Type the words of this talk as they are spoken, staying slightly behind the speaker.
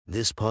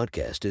This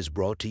podcast is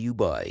brought to you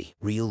by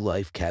Real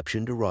Life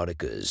Captioned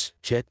Eroticas.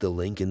 Check the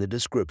link in the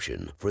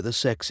description for the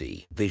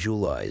sexy,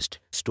 visualized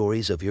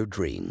stories of your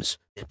dreams.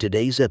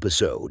 Today's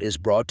episode is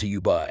brought to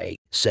you by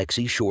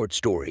Sexy Short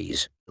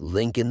Stories.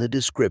 Link in the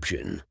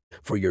description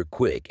for your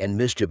quick and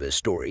mischievous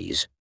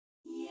stories.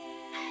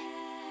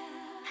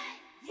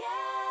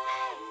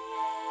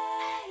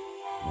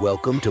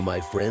 Welcome to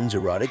my friend's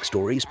Erotic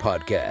Stories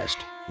podcast,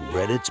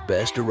 Reddit's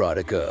Best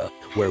Erotica,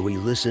 where we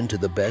listen to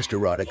the best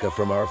erotica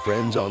from our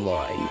friends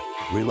online.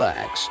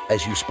 Relax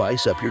as you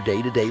spice up your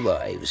day-to-day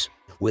lives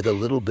with a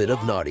little bit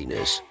of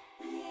naughtiness.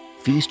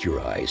 Feast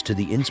your eyes to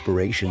the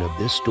inspiration of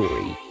this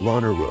story,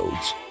 Lana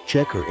Rhodes.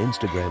 Check her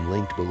Instagram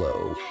linked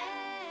below.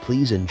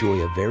 Please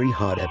enjoy a very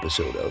hot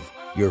episode of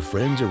Your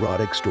Friend's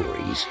Erotic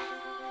Stories.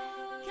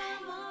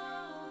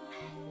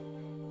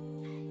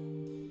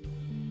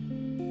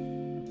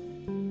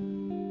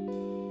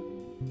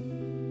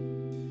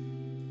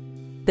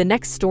 The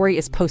next story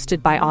is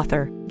posted by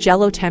author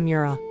Jello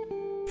Tamura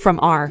from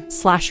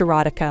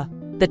r/erotica.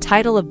 The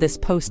title of this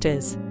post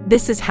is,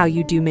 "This is How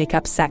You Do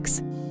Makeup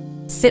Sex."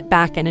 Sit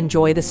back and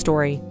enjoy the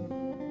story.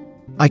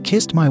 I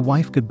kissed my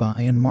wife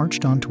goodbye and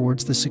marched on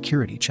towards the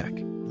security check.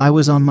 I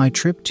was on my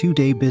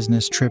 2-day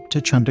business trip to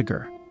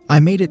Chandigarh.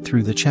 I made it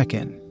through the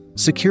check-in.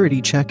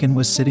 Security check-in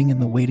was sitting in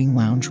the waiting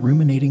lounge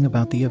ruminating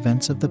about the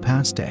events of the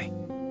past day,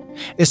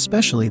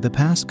 especially the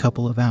past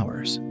couple of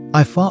hours.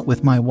 I fought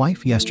with my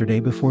wife yesterday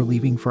before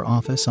leaving for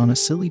office on a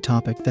silly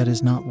topic that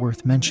is not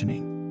worth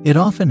mentioning. It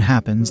often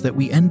happens that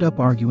we end up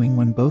arguing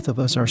when both of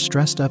us are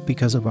stressed up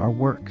because of our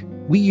work.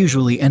 We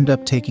usually end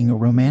up taking a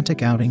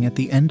romantic outing at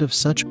the end of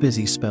such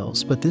busy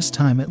spells, but this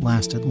time it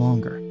lasted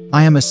longer.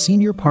 I am a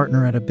senior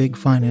partner at a big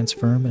finance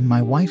firm, and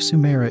my wife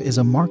Sumaira is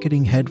a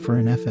marketing head for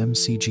an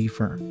FMCG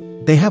firm.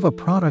 They have a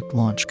product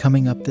launch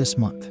coming up this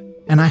month,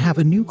 and I have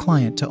a new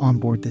client to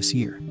onboard this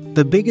year,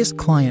 the biggest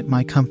client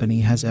my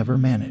company has ever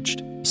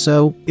managed.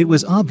 So, it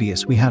was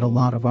obvious we had a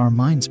lot of our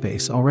mind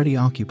space already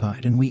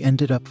occupied, and we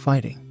ended up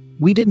fighting.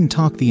 We didn't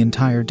talk the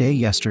entire day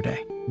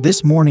yesterday.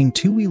 This morning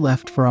too we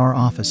left for our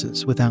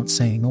offices without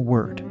saying a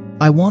word.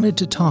 I wanted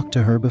to talk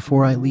to her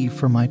before I leave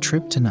for my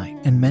trip tonight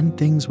and mend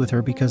things with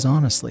her because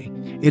honestly,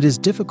 it is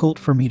difficult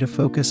for me to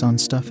focus on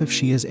stuff if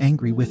she is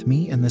angry with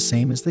me, and the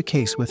same is the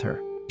case with her.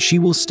 She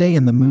will stay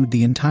in the mood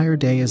the entire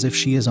day as if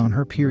she is on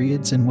her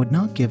periods and would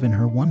not give in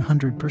her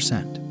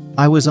 100%.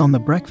 I was on the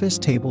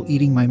breakfast table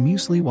eating my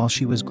muesli while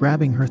she was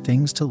grabbing her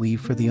things to leave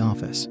for the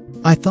office.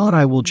 I thought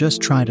I will just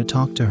try to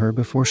talk to her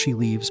before she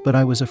leaves, but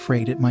I was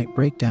afraid it might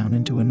break down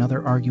into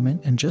another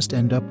argument and just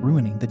end up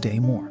ruining the day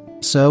more.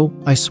 So,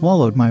 I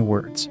swallowed my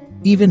words.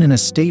 Even in a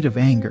state of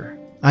anger,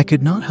 I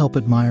could not help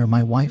admire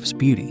my wife's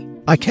beauty.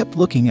 I kept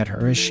looking at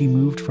her as she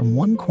moved from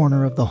one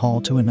corner of the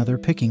hall to another,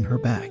 picking her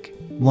bag,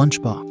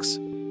 lunchbox,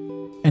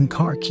 and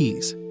car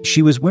keys.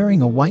 She was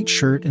wearing a white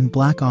shirt and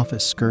black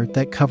office skirt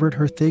that covered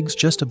her thighs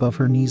just above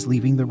her knees,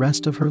 leaving the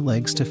rest of her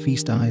legs to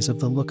feast eyes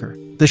of the looker.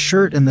 The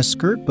shirt and the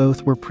skirt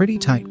both were pretty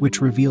tight,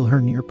 which reveal her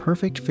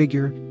near-perfect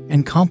figure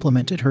and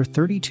complemented her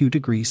 32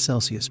 degrees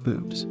Celsius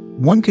boobs.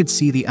 One could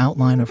see the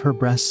outline of her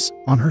breasts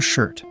on her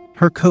shirt.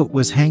 Her coat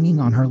was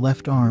hanging on her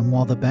left arm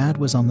while the bag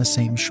was on the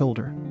same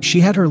shoulder. She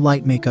had her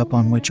light makeup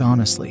on, which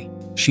honestly,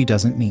 she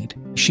doesn't need.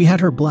 She had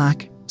her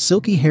black,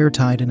 silky hair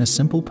tied in a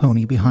simple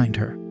pony behind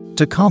her.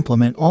 To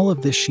complement all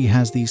of this, she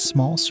has these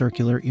small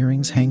circular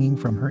earrings hanging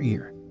from her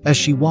ear. As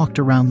she walked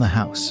around the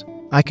house,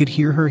 I could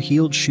hear her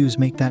heeled shoes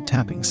make that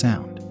tapping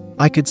sound.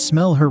 I could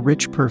smell her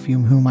rich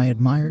perfume, whom I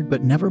admired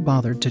but never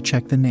bothered to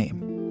check the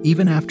name,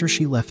 even after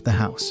she left the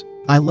house.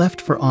 I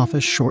left for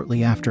office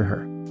shortly after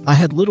her. I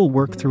had little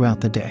work throughout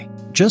the day,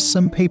 just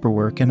some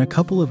paperwork and a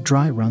couple of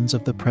dry runs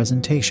of the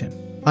presentation.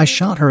 I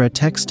shot her a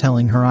text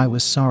telling her I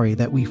was sorry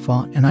that we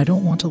fought and I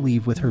don't want to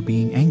leave with her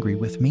being angry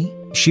with me.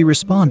 She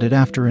responded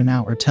after an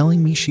hour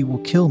telling me she will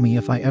kill me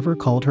if I ever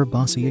called her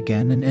bossy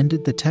again, and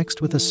ended the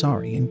text with a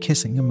sorry and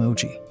kissing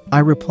emoji. I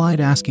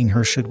replied asking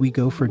her should we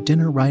go for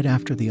dinner right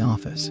after the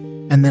office,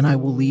 and then I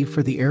will leave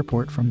for the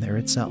airport from there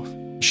itself.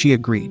 She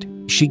agreed.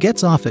 She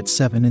gets off at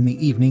 7 in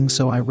the evening,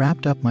 so I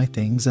wrapped up my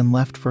things and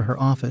left for her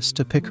office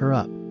to pick her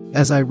up.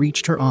 As I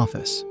reached her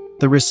office,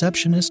 the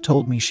receptionist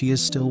told me she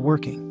is still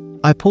working.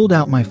 I pulled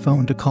out my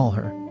phone to call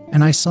her,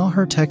 and I saw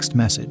her text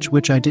message,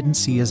 which I didn't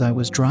see as I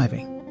was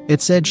driving. It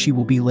said she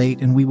will be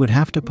late and we would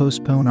have to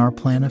postpone our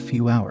plan a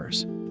few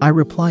hours. I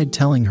replied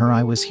telling her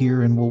I was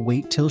here and will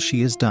wait till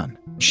she is done.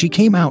 She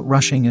came out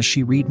rushing as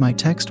she read my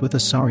text with a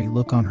sorry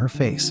look on her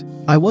face.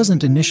 I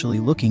wasn't initially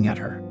looking at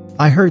her.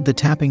 I heard the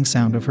tapping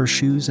sound of her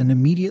shoes and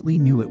immediately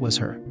knew it was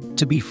her.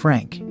 To be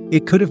frank,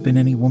 it could have been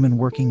any woman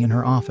working in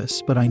her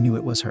office, but I knew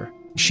it was her.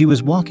 She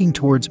was walking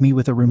towards me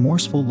with a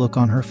remorseful look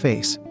on her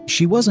face.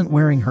 She wasn't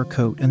wearing her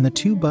coat and the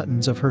 2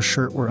 buttons of her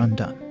shirt were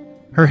undone.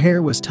 Her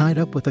hair was tied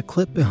up with a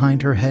clip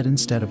behind her head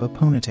instead of a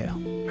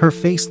ponytail. Her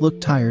face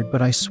looked tired,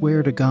 but I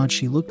swear to God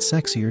she looked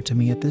sexier to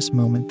me at this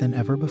moment than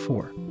ever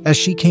before. As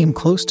she came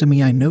close to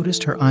me, I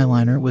noticed her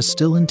eyeliner was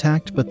still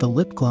intact, but the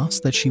lip gloss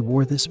that she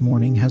wore this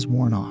morning has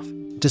worn off.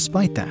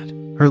 Despite that,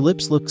 Her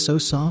lips looked so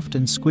soft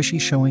and squishy,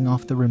 showing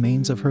off the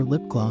remains of her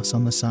lip gloss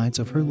on the sides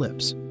of her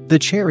lips. The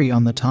cherry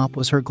on the top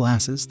was her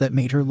glasses that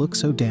made her look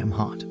so damn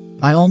hot.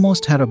 I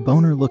almost had a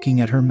boner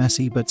looking at her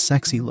messy but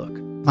sexy look.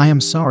 I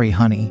am sorry,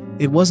 honey.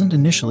 It wasn't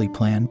initially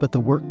planned, but the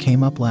work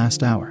came up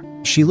last hour.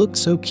 She looked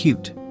so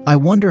cute. I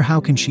wonder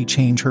how can she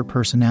change her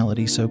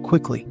personality so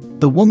quickly.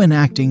 The woman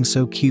acting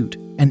so cute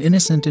and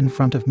innocent in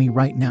front of me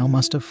right now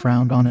must have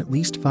frowned on at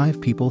least 5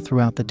 people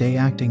throughout the day,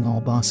 acting all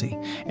bossy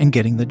and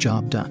getting the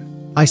job done.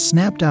 I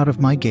snapped out of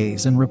my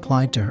gaze and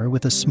replied to her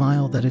with a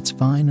smile that it's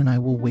fine and I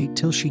will wait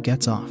till she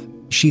gets off.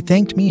 She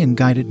thanked me and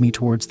guided me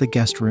towards the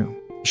guest room.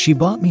 She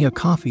bought me a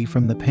coffee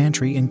from the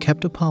pantry and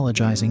kept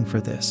apologizing for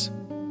this,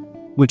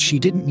 which she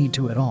didn't need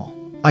to at all.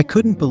 I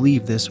couldn't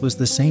believe this was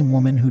the same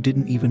woman who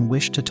didn't even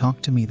wish to talk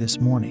to me this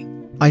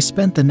morning. I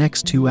spent the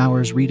next 2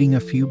 hours reading a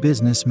few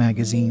business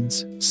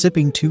magazines,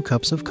 sipping 2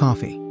 cups of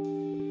coffee,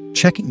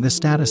 checking the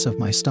status of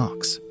my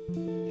stocks,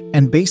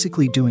 and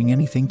basically doing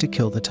anything to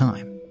kill the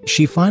time.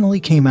 She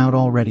finally came out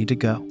all ready to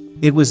go.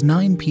 It was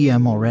 9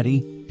 p.m.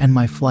 already, and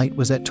my flight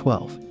was at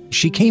 12.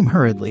 She came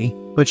hurriedly,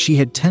 but she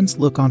had a tense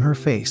look on her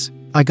face.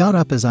 I got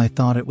up as I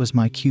thought it was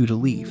my cue to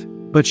leave,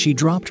 but she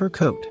dropped her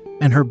coat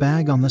and her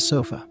bag on the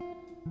sofa.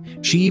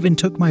 She even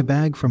took my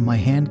bag from my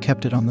hand,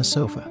 kept it on the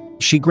sofa.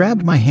 She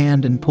grabbed my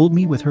hand and pulled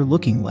me with her,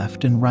 looking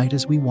left and right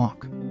as we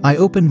walk. I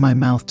opened my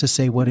mouth to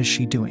say, "What is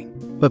she doing?"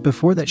 But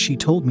before that she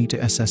told me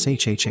to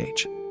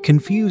SSHHH.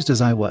 Confused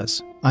as I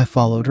was, I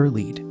followed her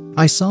lead.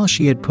 I saw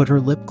she had put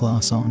her lip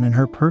gloss on and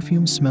her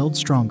perfume smelled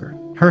stronger.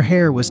 Her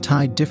hair was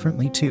tied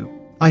differently too.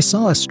 I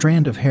saw a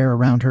strand of hair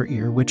around her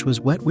ear which was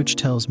wet, which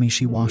tells me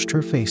she washed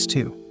her face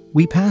too.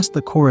 We passed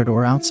the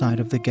corridor outside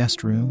of the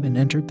guest room and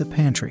entered the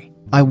pantry.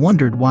 I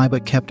wondered why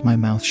but kept my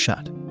mouth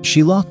shut.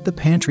 She locked the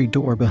pantry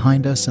door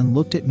behind us and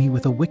looked at me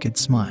with a wicked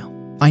smile.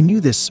 I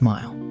knew this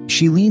smile.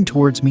 She leaned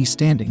towards me,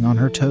 standing on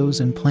her toes,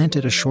 and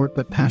planted a short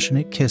but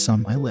passionate kiss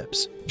on my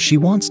lips. She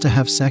wants to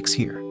have sex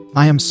here.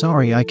 I am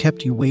sorry I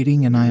kept you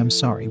waiting, and I am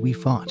sorry we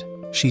fought,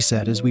 she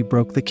said as we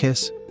broke the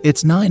kiss.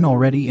 It's 9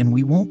 already and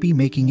we won't be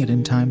making it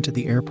in time to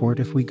the airport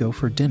if we go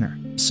for dinner.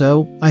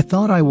 So, I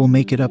thought I will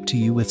make it up to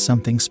you with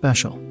something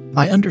special.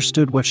 I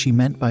understood what she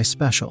meant by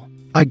special.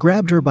 I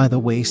grabbed her by the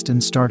waist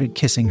and started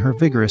kissing her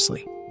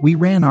vigorously. We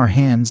ran our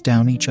hands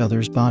down each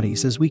other's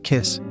bodies as we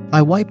kiss.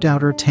 I wiped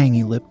out her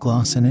tangy lip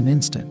gloss in an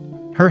instant.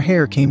 Her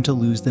hair came to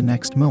lose the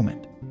next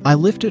moment. I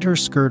lifted her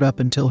skirt up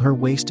until her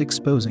waist,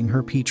 exposing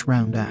her peach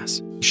round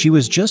ass. She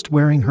was just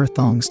wearing her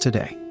thongs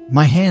today.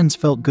 My hands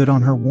felt good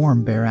on her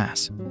warm bare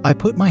ass. I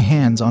put my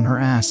hands on her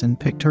ass and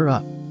picked her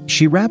up.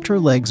 She wrapped her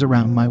legs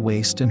around my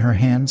waist and her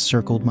hands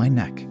circled my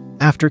neck.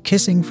 After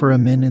kissing for a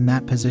minute in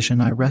that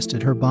position, I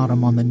rested her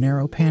bottom on the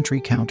narrow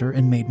pantry counter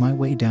and made my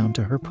way down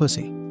to her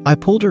pussy. I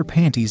pulled her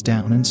panties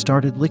down and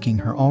started licking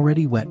her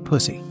already wet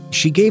pussy.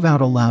 She gave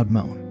out a loud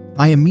moan.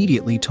 I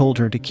immediately told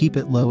her to keep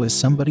it low as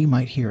somebody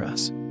might hear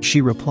us.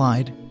 She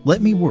replied,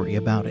 "Let me worry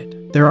about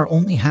it. There are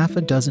only half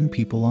a dozen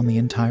people on the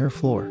entire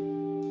floor.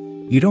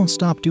 You don't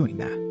stop doing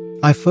that."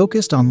 I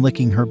focused on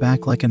licking her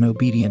back like an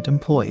obedient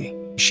employee.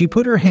 She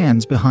put her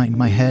hands behind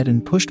my head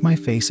and pushed my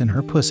face in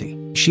her pussy.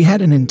 She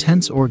had an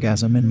intense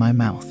orgasm in my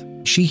mouth.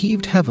 She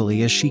heaved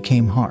heavily as she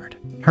came hard.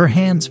 Her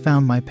hands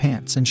found my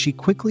pants and she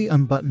quickly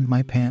unbuttoned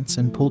my pants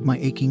and pulled my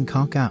aching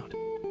cock out,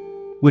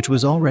 which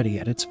was already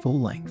at its full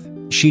length.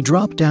 She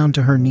dropped down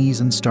to her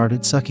knees and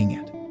started sucking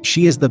it.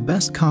 She is the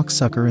best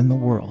cocksucker in the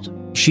world.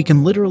 She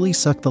can literally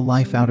suck the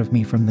life out of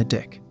me from the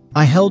dick.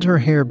 I held her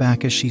hair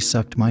back as she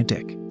sucked my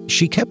dick.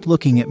 She kept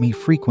looking at me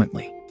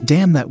frequently.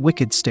 Damn, that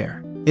wicked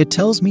stare. It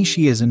tells me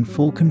she is in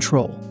full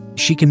control.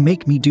 She can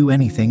make me do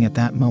anything at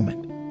that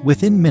moment.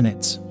 Within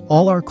minutes,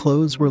 all our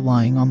clothes were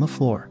lying on the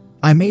floor.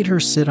 I made her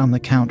sit on the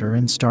counter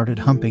and started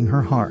humping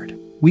her hard.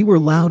 We were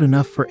loud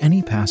enough for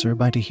any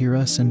passerby to hear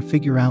us and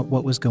figure out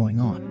what was going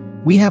on.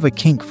 We have a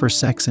kink for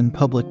sex in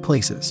public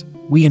places.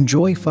 We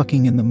enjoy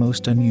fucking in the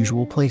most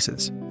unusual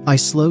places. I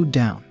slowed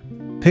down,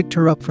 picked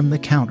her up from the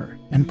counter,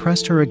 and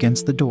pressed her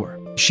against the door.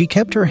 She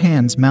kept her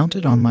hands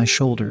mounted on my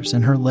shoulders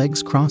and her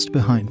legs crossed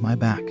behind my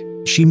back.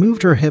 She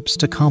moved her hips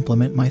to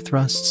complement my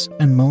thrusts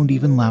and moaned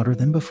even louder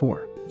than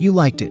before. "You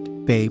liked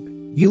it, babe.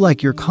 You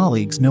like your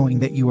colleagues knowing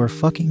that you are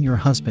fucking your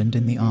husband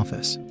in the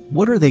office.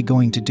 What are they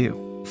going to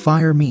do?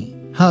 Fire me?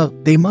 Huh,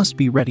 they must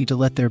be ready to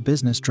let their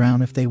business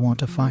drown if they want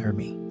to fire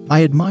me."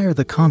 I admire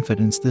the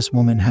confidence this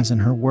woman has in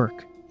her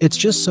work. It's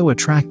just so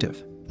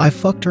attractive. I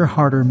fucked her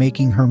harder,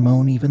 making her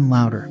moan even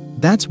louder.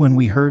 That's when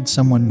we heard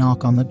someone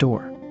knock on the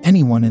door.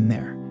 Anyone in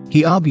there?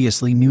 He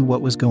obviously knew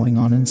what was going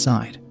on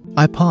inside.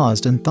 I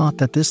paused and thought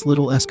that this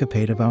little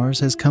escapade of ours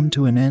has come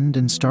to an end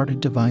and started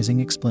devising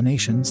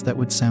explanations that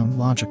would sound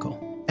logical.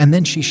 And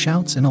then she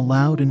shouts in a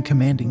loud and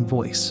commanding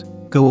voice,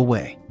 "Go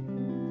away.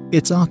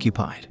 It's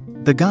occupied."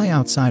 The guy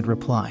outside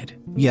replied,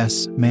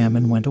 "Yes, ma'am,"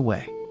 and went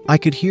away. I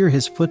could hear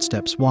his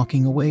footsteps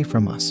walking away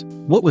from us.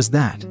 "What was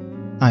that?"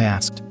 I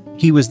asked.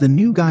 "He was the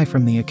new guy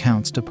from the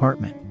accounts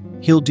department.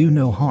 He'll do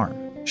no harm,"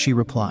 she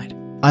replied.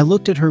 I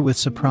looked at her with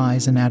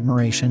surprise and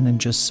admiration and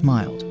just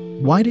smiled.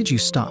 "Why did you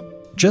stop?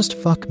 Just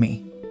fuck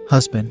me,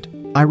 husband."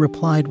 I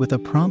replied with a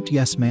prompt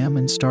yes ma'am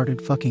and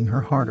started fucking her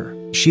harder.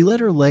 She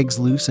let her legs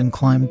loose and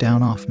climbed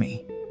down off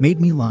me,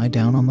 made me lie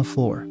down on the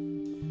floor,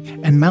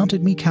 and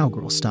mounted me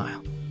cowgirl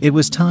style. It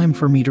was time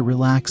for me to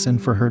relax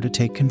and for her to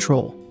take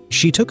control.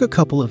 She took a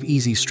couple of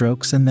easy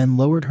strokes and then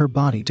lowered her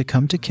body to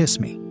come to kiss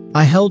me.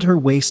 I held her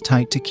waist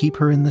tight to keep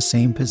her in the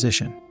same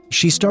position.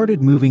 She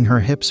started moving her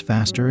hips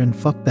faster and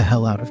fucked the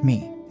hell out of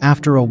me.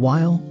 After a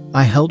while,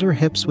 I held her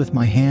hips with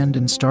my hand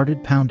and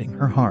started pounding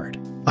her hard.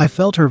 I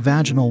felt her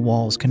vaginal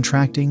walls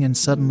contracting and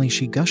suddenly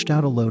she gushed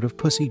out a load of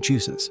pussy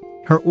juices.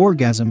 Her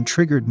orgasm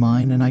triggered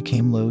mine and I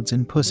came loads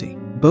in pussy.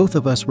 Both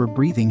of us were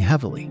breathing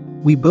heavily.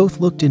 We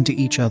both looked into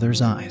each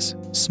other's eyes,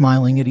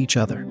 smiling at each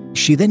other.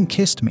 She then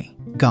kissed me.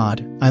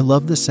 God, I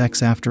love the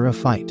sex after a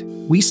fight.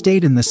 We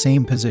stayed in the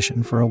same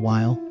position for a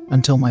while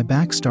until my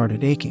back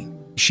started aching.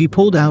 She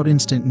pulled out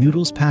instant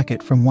noodles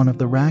packet from one of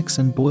the racks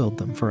and boiled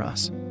them for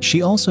us.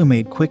 She also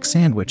made quick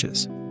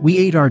sandwiches. We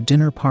ate our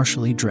dinner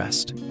partially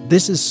dressed.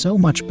 This is so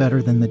much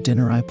better than the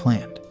dinner I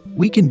planned.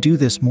 We can do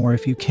this more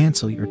if you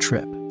cancel your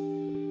trip.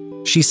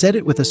 She said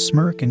it with a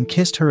smirk and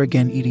kissed her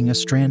again, eating a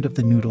strand of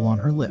the noodle on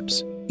her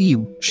lips.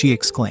 Ew, she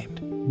exclaimed.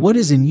 What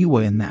is in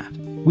that?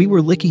 We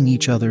were licking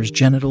each other's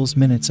genitals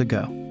minutes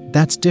ago.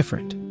 That's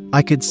different.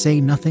 I could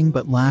say nothing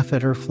but laugh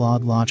at her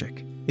flawed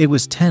logic. It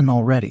was 10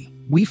 already.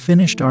 We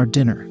finished our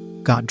dinner,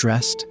 got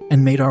dressed,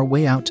 and made our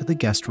way out to the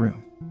guest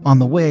room. On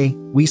the way,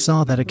 we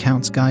saw that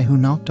accounts guy who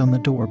knocked on the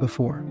door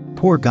before.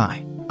 Poor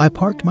guy. I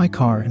parked my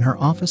car in her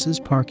office's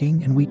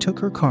parking and we took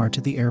her car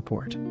to the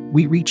airport.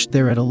 We reached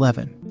there at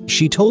 11.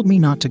 She told me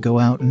not to go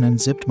out and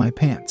unzipped my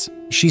pants.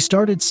 She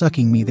started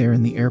sucking me there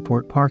in the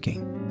airport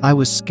parking. I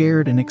was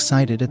scared and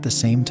excited at the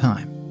same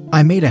time.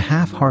 I made a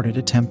half-hearted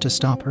attempt to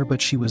stop her,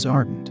 but she was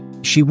ardent.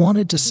 She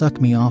wanted to suck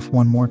me off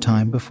one more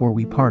time before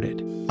we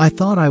parted. I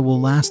thought I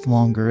will last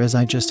longer as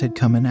I just had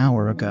come an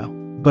hour ago.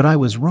 But I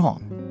was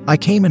wrong. I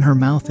came in her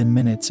mouth in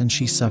minutes and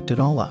she sucked it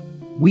all up.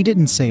 We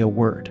didn't say a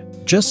word,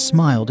 just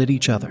smiled at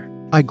each other.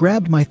 I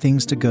grabbed my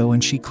things to go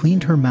and she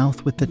cleaned her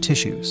mouth with the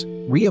tissues,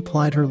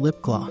 reapplied her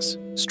lip gloss,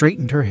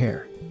 straightened her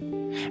hair,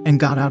 and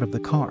got out of the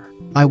car.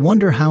 I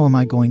wonder how am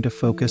I going to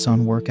focus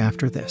on work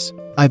after this.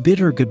 I bid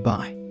her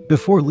goodbye.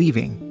 Before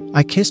leaving,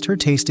 I kissed her,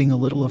 tasting a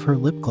little of her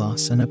lip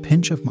gloss and a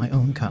pinch of my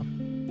own cum.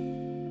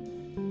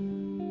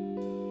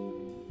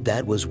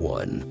 That was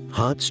one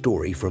hot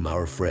story from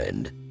our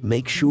friend.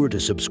 Make sure to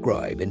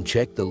subscribe and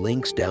check the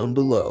links down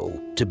below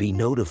to be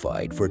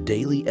notified for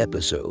daily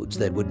episodes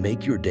that would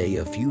make your day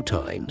a few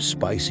times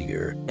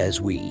spicier as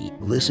we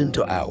listen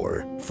to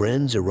our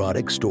friends'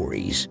 erotic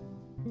stories.